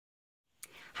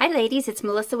Hi ladies, it's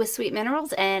Melissa with Sweet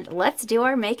Minerals and let's do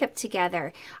our makeup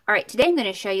together. Alright, today I'm going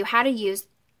to show you how to use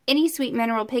any Sweet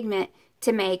Mineral pigment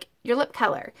to make your lip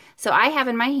color. So I have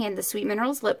in my hand the Sweet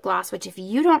Minerals lip gloss, which if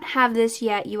you don't have this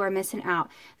yet, you are missing out.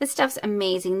 This stuff's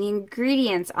amazing. The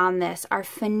ingredients on this are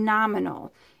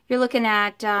phenomenal. You're looking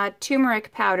at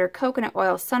turmeric powder, coconut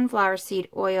oil, sunflower seed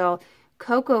oil,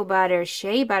 cocoa butter,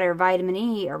 shea butter, vitamin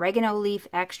E, oregano leaf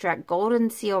extract,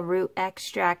 golden seal root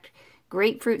extract,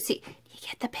 grapefruit seed. You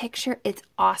get the picture? It's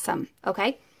awesome.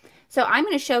 Okay, so I'm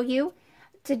going to show you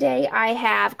today. I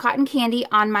have cotton candy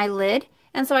on my lid,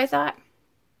 and so I thought,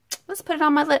 let's put it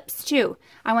on my lips too.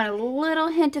 I want a little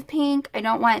hint of pink. I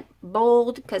don't want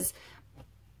bold because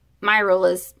my rule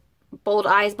is bold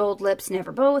eyes, bold lips,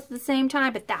 never both at the same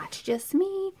time, but that's just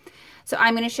me. So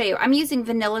I'm going to show you. I'm using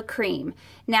vanilla cream.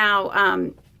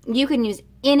 Now, you can use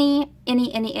any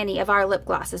of our lip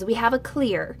glosses. We have a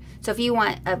clear. So if you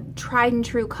want a tried and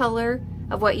true color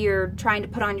of what you're trying to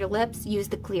put on your lips, use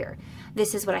the clear.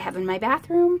 This is what I have in my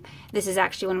bathroom. This is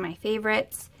actually one of my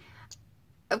favorites.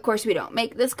 Of course, we don't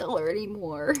make this color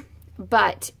anymore,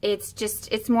 but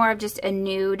it's more of just a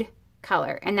nude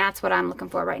color, and that's what I'm looking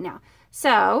for right now.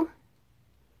 So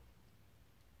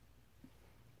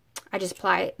I just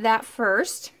apply that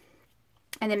first,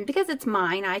 and then because it's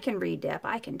mine, I can re-dip,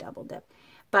 I can double dip.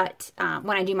 But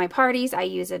when I do my parties, I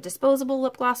use a disposable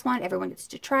lip gloss one. Everyone gets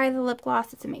to try the lip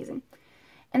gloss. It's amazing.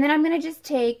 And then I'm going to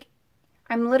just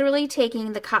I'm literally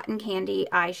taking the cotton candy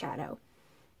eyeshadow.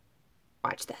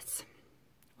 Watch this.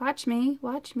 Watch me,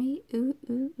 watch me. Ooh,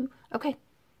 ooh, ooh. Okay.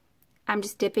 I'm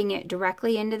just dipping it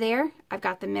directly into there. I've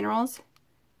got the minerals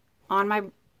on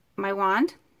my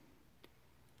wand.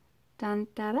 Dun,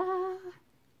 da, da.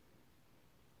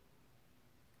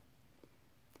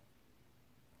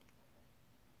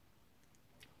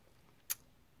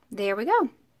 There we go.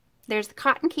 There's the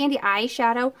cotton candy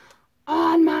eyeshadow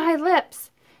on my lips.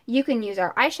 You can use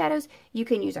our eyeshadows, you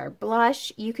can use our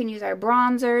blush, you can use our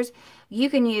bronzers, you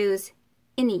can use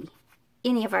any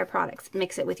of our products.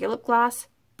 Mix it with your lip gloss,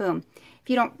 boom. If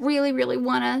you don't really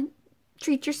want to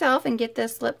treat yourself and get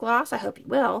this lip gloss, I hope you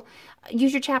will,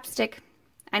 use your chapstick.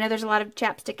 I know there's a lot of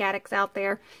chapstick addicts out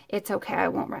there. It's okay, I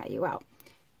won't rat you out.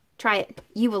 Try it.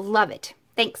 You will love it.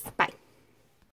 Thanks. Bye.